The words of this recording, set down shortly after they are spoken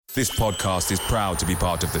This podcast is proud to be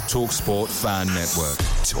part of the TalkSport Fan Network.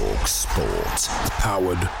 TalkSport.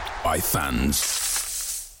 Powered by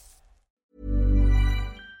fans.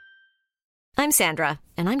 I'm Sandra,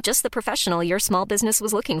 and I'm just the professional your small business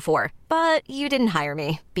was looking for. But you didn't hire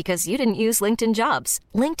me because you didn't use LinkedIn Jobs.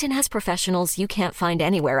 LinkedIn has professionals you can't find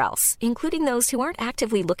anywhere else, including those who aren't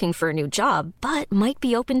actively looking for a new job, but might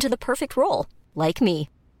be open to the perfect role, like me.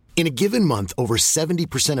 In a given month, over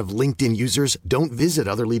 70% of LinkedIn users don't visit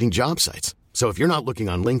other leading job sites. So if you're not looking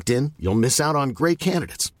on LinkedIn, you'll miss out on great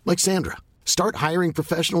candidates like Sandra. Start hiring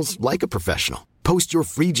professionals like a professional. Post your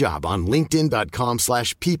free job on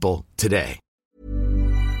linkedin.com/people today.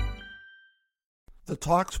 The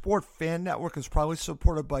TalkSport Fan Network is proudly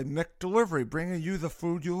supported by McDelivery, bringing you the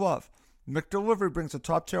food you love. McDelivery brings a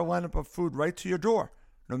top-tier lineup of food right to your door.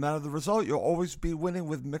 No matter the result, you'll always be winning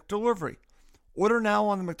with McDelivery. Order now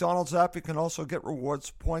on the McDonald's app. You can also get rewards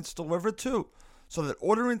points delivered too, so that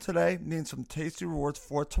ordering today means some tasty rewards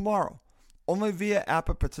for tomorrow. Only via app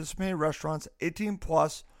at participating restaurants. 18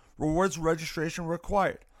 plus. Rewards registration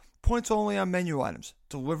required. Points only on menu items.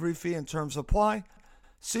 Delivery fee and terms apply.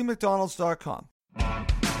 See McDonald's.com.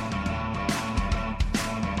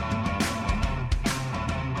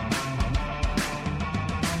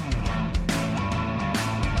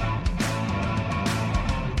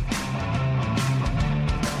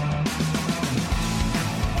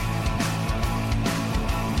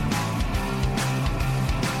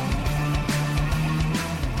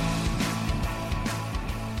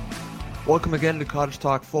 Welcome again to Cottage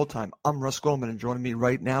Talk Full-Time. I'm Russ Goldman, and joining me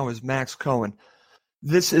right now is Max Cohen.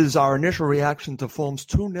 This is our initial reaction to Fulham's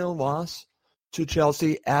 2-0 loss to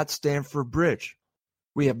Chelsea at Stamford Bridge.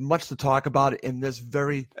 We have much to talk about in this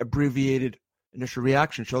very abbreviated initial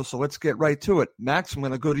reaction show, so let's get right to it. Max, I'm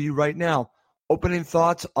going to go to you right now. Opening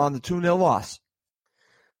thoughts on the 2-0 loss.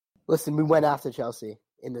 Listen, we went after Chelsea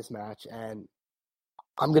in this match, and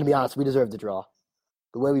I'm going to be honest, we deserved the draw.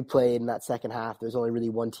 The way we played in that second half, there's only really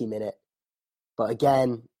one team in it. But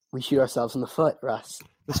again, we shoot ourselves in the foot, Russ.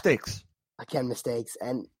 Mistakes. Again, mistakes.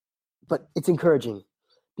 But it's encouraging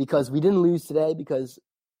because we didn't lose today because...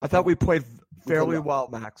 I thought we played fairly well,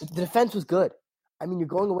 Max. The defense was good. I mean, you're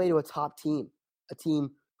going away to a top team, a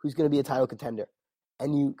team who's going to be a title contender,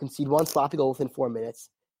 and you concede one sloppy goal within 4 minutes,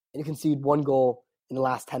 and you concede one goal in the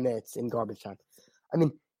last 10 minutes in garbage time. I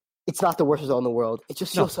mean, it's not the worst result in the world. It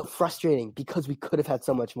just feels so frustrating because we could have had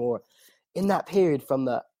so much more. In that period from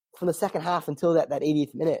the second half until that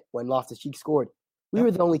 80th minute when Loftus-Cheek scored, we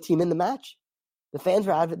were the only team in the match. The fans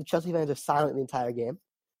were out of it. The Chelsea fans were silent the entire game.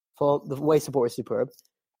 The way support was superb.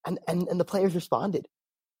 And the players responded.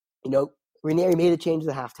 You know, Ranieri made a change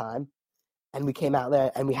at halftime, and we came out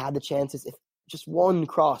there and we had the chances. If just one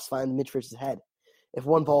cross finds Mitchford's head, if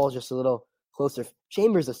one ball is just a little closer.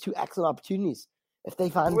 Chambers has two excellent opportunities. If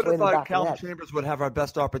they find his way in the back Calvin of the net. Chambers would have our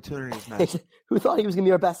best opportunities, man. Who thought he was going to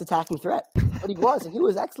be our best attacking threat? But he was, and he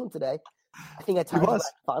was excellent today. I think at times that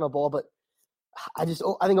final ball, but I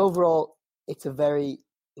think overall it's a very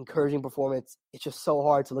encouraging performance. It's just so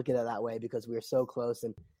hard to look at it that way because we were so close,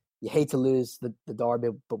 and you hate to lose the derby,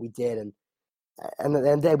 but we did, and at the end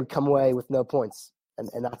of the day we come away with no points,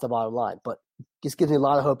 and that's the bottom line. But it just gives me a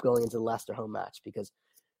lot of hope going into the Leicester home match because,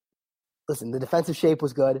 listen, the defensive shape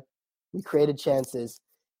was good. We created chances.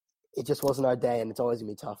 It just wasn't our day, and it's always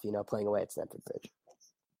going to be tough, playing away at Stamford Bridge.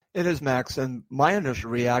 It is, Max, and my initial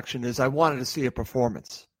reaction is I wanted to see a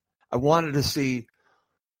performance. I wanted to see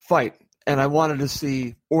fight, and I wanted to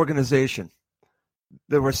see organization.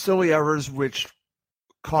 There were silly errors which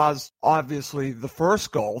caused, obviously, the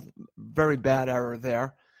first goal, very bad error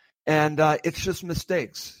there, and it's just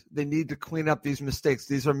mistakes. They need to clean up these mistakes.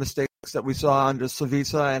 These are mistakes that we saw under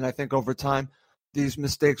Slavisa, and I think over time, these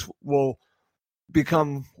mistakes will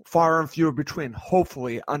become far and fewer between,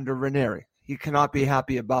 hopefully, under Ranieri. He cannot be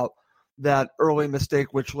happy about that early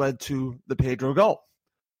mistake which led to the Pedro goal.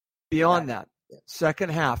 Beyond that, second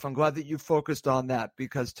half, I'm glad that you focused on that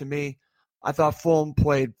because to me, I thought Fulham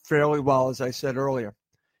played fairly well, as I said earlier.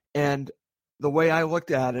 And the way I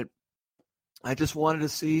looked at it, I just wanted to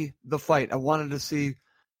see the fight. I wanted to see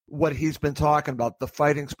what he's been talking about, the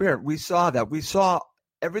fighting spirit. We saw that. We saw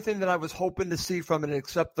everything that I was hoping to see from it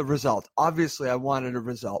except the result. Obviously, I wanted a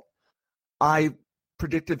result. I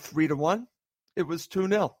predicted 3-1. It was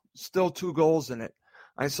 2-0. Still 2 goals in it.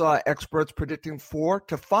 I saw experts predicting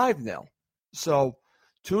 4-5-0. So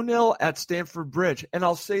 2-0 at Stamford Bridge. And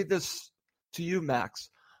I'll say this to you,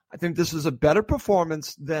 Max. I think this is a better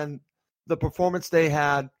performance than the performance they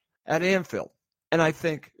had at Anfield. And I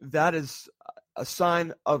think that is a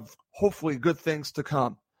sign of hopefully good things to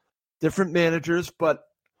come. Different managers, but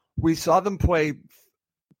we saw them play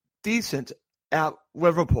decent at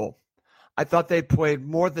Liverpool. I thought they played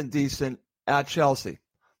more than decent at Chelsea.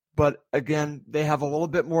 But again, they have a little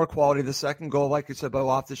bit more quality. The second goal, like you said, by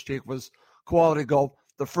Loftus-Cheek was quality goal.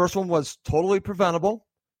 The first one was totally preventable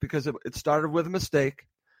because it started with a mistake.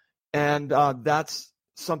 And that's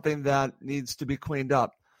something that needs to be cleaned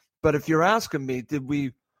up. But if you're asking me, did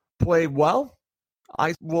we play well?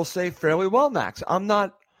 I will say fairly well, Max. I'm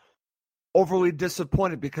not overly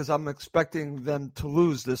disappointed because I'm expecting them to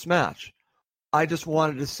lose this match. I just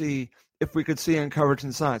wanted to see if we could see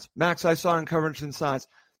encouraging signs. Max, I saw encouraging signs.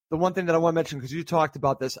 The one thing that I want to mention, because you talked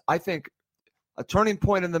about this, I think a turning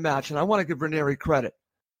point in the match, and I want to give Ranieri credit,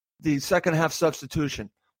 the second half substitution.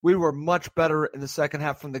 We were much better in the second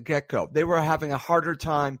half from the get-go. They were having a harder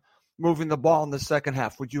time moving the ball in the second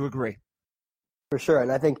half. Would you agree? For sure.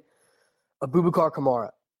 And I think Aboubakar Kamara,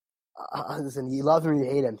 listen, you love him or you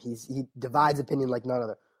hate him. He divides opinion like none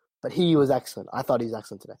other. But he was excellent. I thought he was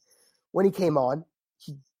excellent today. When he came on,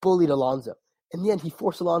 he bullied Alonso. In the end, he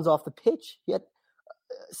forced Alonso off the pitch.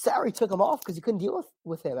 Sarri took him off because he couldn't deal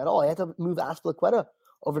with him at all. He had to move Azpilicueta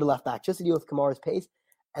over to left back just to deal with Kamara's pace.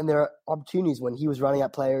 And there are opportunities when he was running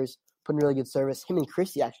at players, putting really good service. Him and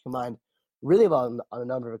Christie actually combined really well on a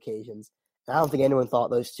number of occasions. And I don't think anyone thought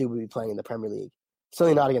those two would be playing in the Premier League.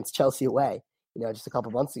 Certainly not against Chelsea away, just a couple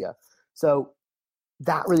of months ago. So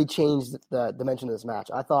that really changed the dimension of this match.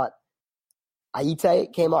 I thought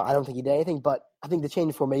Aite came on. I don't think he did anything, but I think the change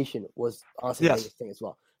in formation was honestly the biggest thing as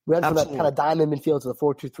well. We went from that kind of diamond midfield to the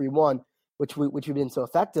 4-2-3-1, which we've been so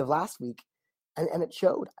effective last week, and it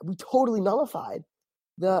showed. We totally nullified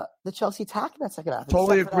the Chelsea attack in that second half.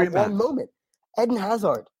 Totally agree, man. One moment. Eden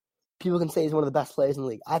Hazard, people can say he's one of the best players in the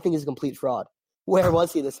league. I think he's a complete fraud. Where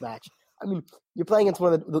was he this match? I mean, you're playing against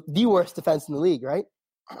one of the worst defense in the league, right?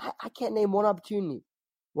 I can't name one opportunity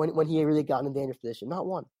when he really got in a dangerous position. Not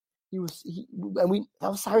one. That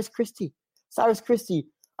was Cyrus Christie. Cyrus Christie,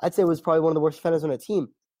 I'd say, was probably one of the worst defenders on the team.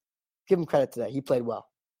 Give him credit today. He played well.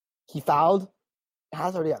 He fouled.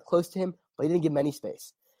 Hazard got close to him, but he didn't give him any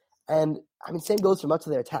space. And, I mean, same goes for much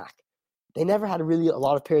of their attack. They never had really a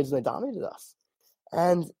lot of periods when they dominated us.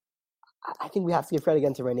 And I think we have to give credit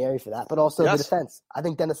again to Ranieri for that, but also the defense. I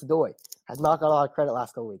think Dennis Adoy has not got a lot of credit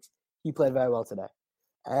last couple weeks. He played very well today.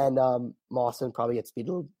 And Mawson probably gets beat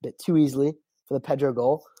a little bit too easily for the Pedro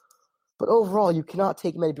goal. But overall, you cannot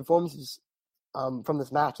take many performances from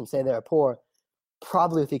this match and say they're poor,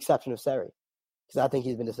 probably with the exception of Sarri. Because I think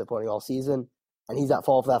he's been disappointing all season. And he's at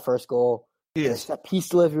fault for that first goal. That piece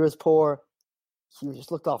delivery was poor. He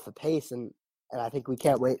just looked off the pace. And I think we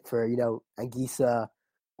can't wait for, Anguissa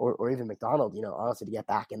or even McDonald, honestly, to get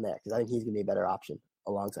back in there. Because I think he's going to be a better option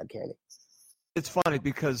alongside Kearney. It's funny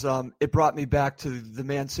because it brought me back to the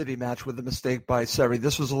Man City match with the mistake by Sarri.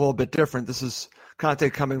 This was a little bit different. This is Conte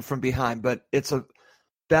coming from behind, but it's a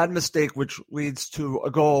bad mistake which leads to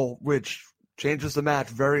a goal which changes the match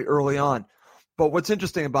very early on. But what's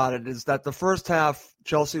interesting about it is that the first half,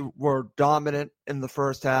 Chelsea were dominant in the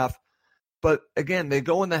first half. But again, they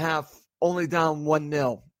go in the half only down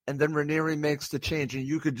 1-0, and then Ranieri makes the change, and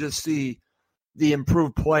you could just see the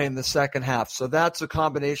improved play in the second half. So that's a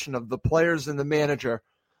combination of the players and the manager,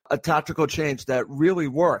 a tactical change that really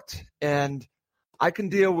worked. And I can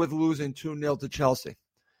deal with losing 2-0 to Chelsea.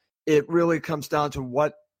 It really comes down to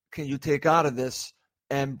what can you take out of this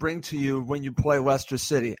and bring to you when you play Leicester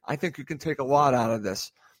City. I think you can take a lot out of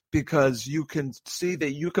this because you can see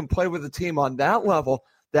that you can play with a team on that level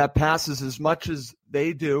that passes as much as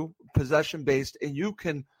they do, possession-based, and you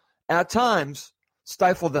can, at times,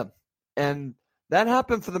 stifle them. And that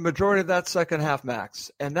happened for the majority of that second half,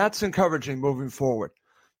 Max. And that's encouraging moving forward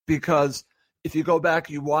because if you go back,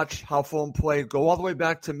 you watch how Fulham played, go all the way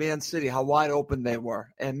back to Man City, how wide open they were.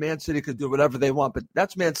 And Man City could do whatever they want, but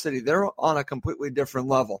that's Man City. They're on a completely different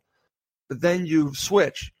level. But then you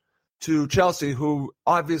switch to Chelsea, who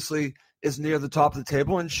obviously is near the top of the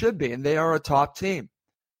table and should be, and they are a top team.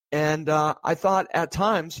 And I thought at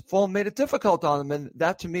times Fulham made it difficult on them, and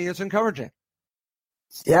that to me is encouraging.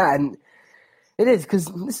 Yeah, and it is because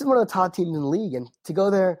this is one of the top teams in the league, and to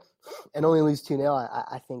go there and only lose 2-0,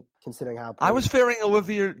 I think, considering how I was fearing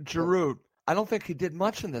Olivier Giroud. I don't think he did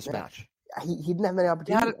much in this match. He didn't have many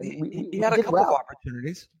opportunities. He had a couple of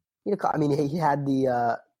opportunities. He had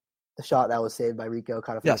the shot that was saved by Rico,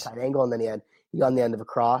 kind of from a tight angle, and then he got on the end of a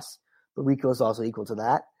cross. But Rico was also equal to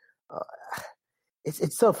that.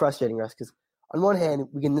 It's so frustrating, Russ, because on one hand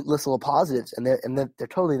we can list all the positives, and they're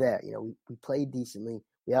totally there. We played decently.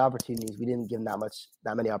 We had opportunities. We didn't give them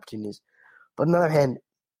that many opportunities. But on the other hand,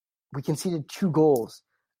 we conceded 2 goals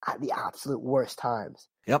at the absolute worst times.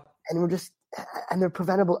 Yep. And they're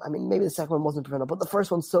preventable. I mean, maybe the second one wasn't preventable, but the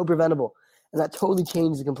first one's so preventable. And that totally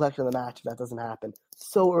changes the complexion of the match if that doesn't happen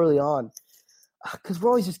so early on. Because we're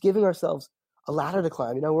always just giving ourselves a ladder to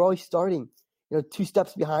climb. We're always starting, 2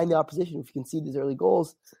 steps behind the opposition if we concede these early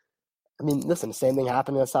goals. I mean, listen, the same thing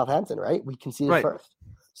happened at Southampton, right? We conceded first.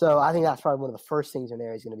 So I think that's probably one of the first things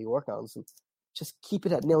Ranieri is going to be working on. So just keep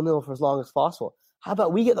it at 0-0 for as long as possible. How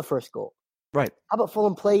about we get the first goal? Right. How about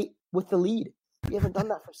Fulham play with the lead? We haven't done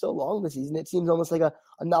that for so long this season. It seems almost like a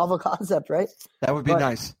novel concept, right? That would be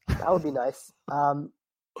nice. That would be nice.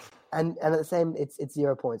 And at the same, it's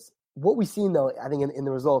 0 points. What we've seen, though, I think in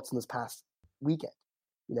the results in this past weekend,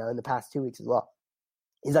 in the past 2 weeks as well,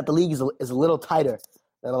 is that the league is a little tighter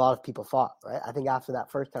than a lot of people thought, right? I think after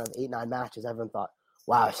that first kind of 8-9 matches, everyone thought,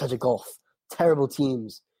 wow, it's such a gulf. Terrible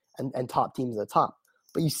teams and top teams at the top.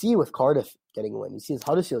 But you see with Cardiff getting a win. You see with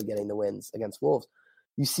Huddersfield getting the wins against Wolves.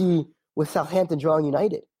 You see with Southampton drawing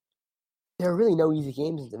United. There are really no easy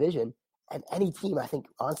games in the division. And any team, I think,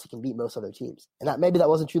 honestly can beat most other teams. And maybe that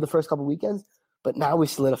wasn't true the first couple of weekends, but now we've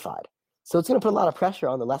solidified. So it's going to put a lot of pressure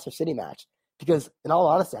on the Leicester City match because, in all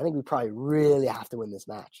honesty, I think we probably really have to win this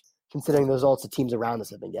match, considering the results the teams around us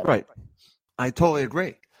have been getting. Right. I totally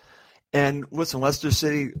agree. And listen, Leicester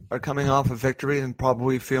City are coming off a victory and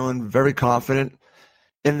probably feeling very confident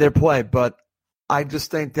in their play. But I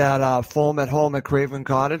just think that Fulham at home at Craven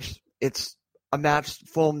Cottage, it's a match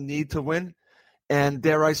Fulham need to win. And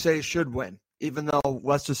dare I say, should win, even though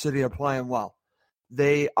Leicester City are playing well.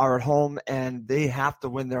 They are at home, and they have to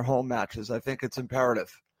win their home matches. I think it's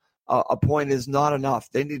imperative. A point is not enough.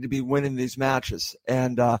 They need to be winning these matches.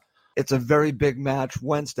 And it's a very big match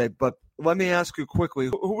Wednesday. But let me ask you quickly,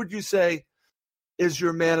 who would you say is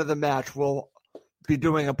your man of the match? We'll be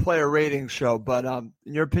doing a player rating show, but in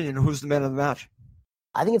your opinion, who's the man of the match?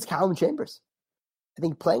 I think it's Callum Chambers. I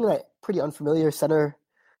think playing in a pretty unfamiliar center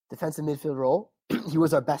defensive midfield role, he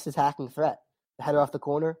was our best attacking threat. The header off the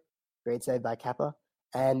corner, great save by Kepa.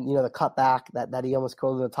 And, the cutback that he almost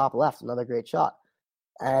curled in the top left, another great shot.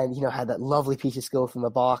 And, had that lovely piece of skill from the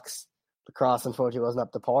box. The cross, unfortunately, wasn't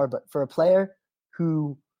up to par. But for a player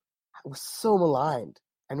who was so maligned,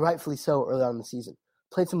 and rightfully so early on in the season,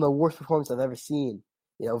 played some of the worst performances I've ever seen,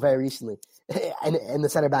 very recently, and in the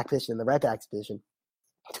center back position, in the right back position,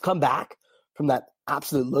 to come back from that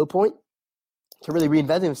absolute low point, to really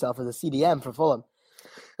reinvent himself as a CDM for Fulham,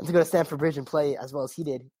 and to go to Stamford Bridge and play as well as he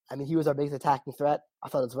did. I mean, he was our biggest attacking threat. I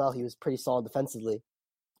thought as well he was pretty solid defensively.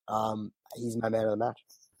 He's my man of the match.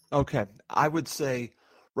 Okay. I would say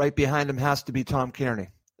right behind him has to be Tom Kearney,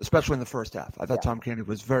 especially in the first half. I thought Tom Kearney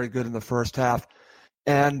was very good in the first half.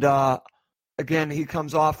 And, again, he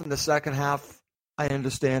comes off in the second half. I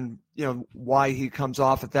understand, why he comes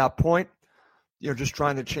off at that point. Just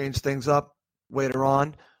trying to change things up later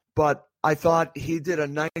on. But I thought he did a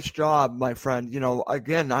nice job, my friend.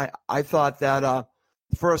 Again, I thought that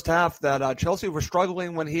first half that Chelsea were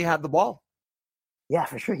struggling when he had the ball. Yeah,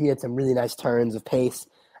 for sure. He had some really nice turns of pace.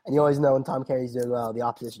 And you always know when Tom Kearney's doing well, the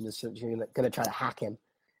opposition is going to try to hack him.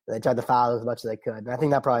 And they tried to foul as much as they could. And I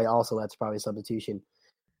think that probably also led to probably substitution.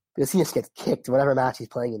 Because he just gets kicked whatever match he's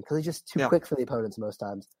playing in because he's just too quick for the opponents most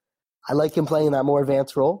times. I like him playing in that more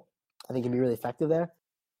advanced role. I think he can be really effective there.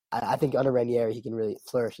 I think under Ranieri, he can really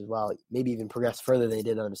flourish as well. Maybe even progress further than he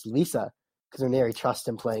did under Lisa because Ranieri trusts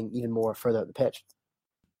him playing even more further up the pitch.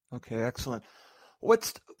 Okay, excellent.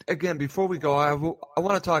 Again, before we go, I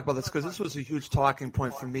want to talk about this because this was a huge talking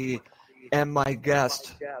point for me and my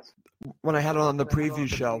guest when I had it on the preview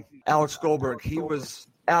show, Alex Goldberg. He was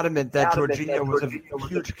adamant that Jorginho was a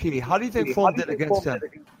huge key. How do you think Fulham did against him?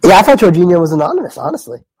 Yeah, I thought Jorginho was anonymous,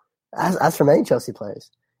 honestly, as for many Chelsea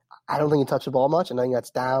players. I don't think he touched the ball much, and I think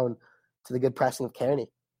that's down to the good pressing of Kearney.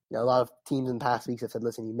 A lot of teams in the past weeks have said,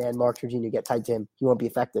 listen, you man mark Jorginho, get tight to him, he won't be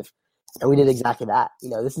effective. And we did exactly that.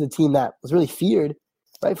 This is a team that was really feared,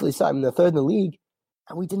 rightfully so. I mean, they're third in the league,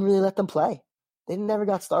 and we didn't really let them play. They never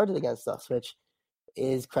got started against us, which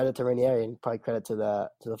is credit to Ranieri and probably credit to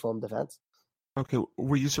the Fulham defense. Okay,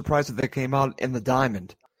 were you surprised that they came out in the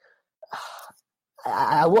diamond?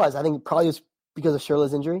 I was. I think probably it was because of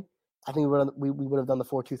Schürrle's injury. I think we would have done the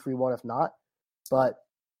 4-2-3-1 if not. But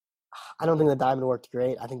I don't think the diamond worked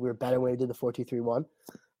great. I think we were better when we did the 4-2-3-1.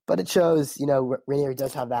 But it shows, Ranieri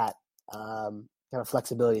does have that kind of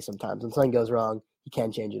flexibility sometimes. When something goes wrong, he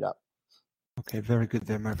can change it up. Okay, very good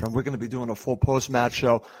there, my friend. We're going to be doing a full post-match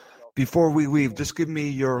show. Before we leave, just give me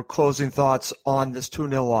your closing thoughts on this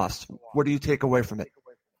 2-0 loss. What do you take away from it?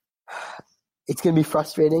 It's going to be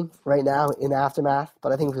frustrating right now in the aftermath,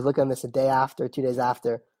 but I think if we look on this a day after, 2 days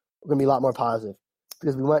after, we're going to be a lot more positive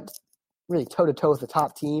because we went really toe-to-toe with the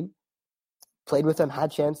top team, played with them,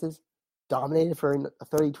 had chances, dominated for a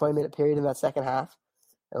 30, 20-minute period in that second half.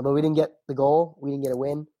 And although we didn't get the goal, we didn't get a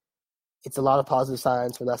win, It's a lot of positive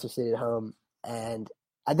signs for Leicester City at home. And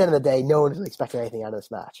at the end of the day, no one is expecting anything out of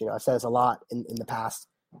this match. I've said this a lot in the past.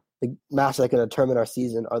 The matches that are going to determine our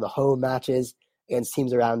season are the home matches against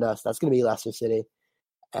teams around us. That's going to be Leicester City.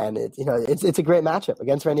 And it's a great matchup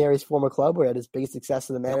against Ranieri's former club where he had his biggest success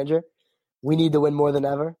as a manager. We need to win more than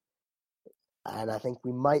ever. And I think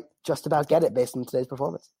we might just about get it based on today's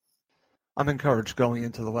performance. I'm encouraged going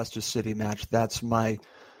into the Leicester City match. That's my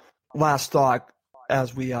last thought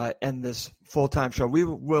as we end this full-time show. We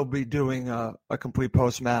will be doing a complete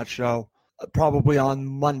post-match show probably on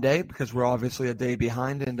Monday because we're obviously a day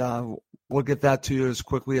behind, and we'll get that to you as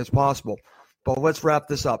quickly as possible. But let's wrap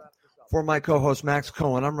this up. For my co-host, Max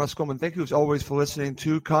Cohen, I'm Russ Coleman. Thank you as always for listening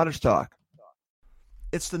to Cottage Talk.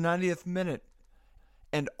 It's the 90th minute,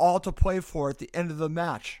 and all to play for at the end of the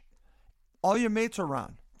match. All your mates are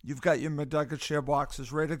around. You've got your McNugget share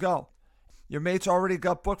boxes ready to go. Your mates already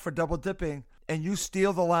got booked for double dipping, and you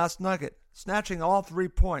steal the last nugget, snatching all 3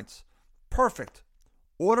 points. Perfect.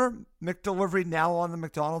 Order McDelivery now on the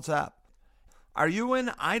McDonald's app. Are you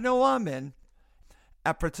in? I know I'm in.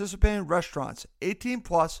 At participating restaurants, 18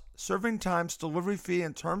 plus, serving times, delivery fee,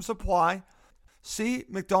 and terms apply. See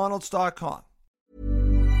McDonald's.com.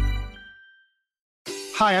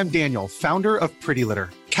 Hi, I'm Daniel, founder of Pretty Litter.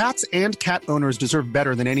 Cats and cat owners deserve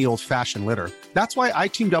better than any old-fashioned litter. That's why I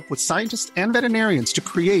teamed up with scientists and veterinarians to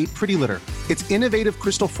create Pretty Litter. Its innovative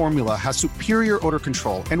crystal formula has superior odor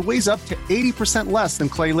control and weighs up to 80% less than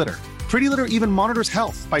clay litter. Pretty Litter even monitors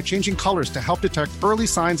health by changing colors to help detect early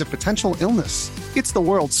signs of potential illness. It's the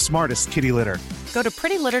world's smartest kitty litter. Go to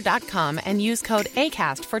prettylitter.com and use code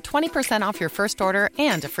ACAST for 20% off your first order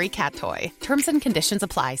and a free cat toy. Terms and conditions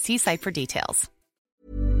apply. See site for details.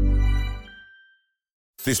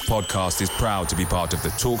 This podcast is proud to be part of the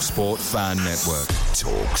TalkSport Fan Network.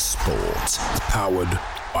 TalkSport. Powered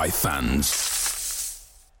by fans.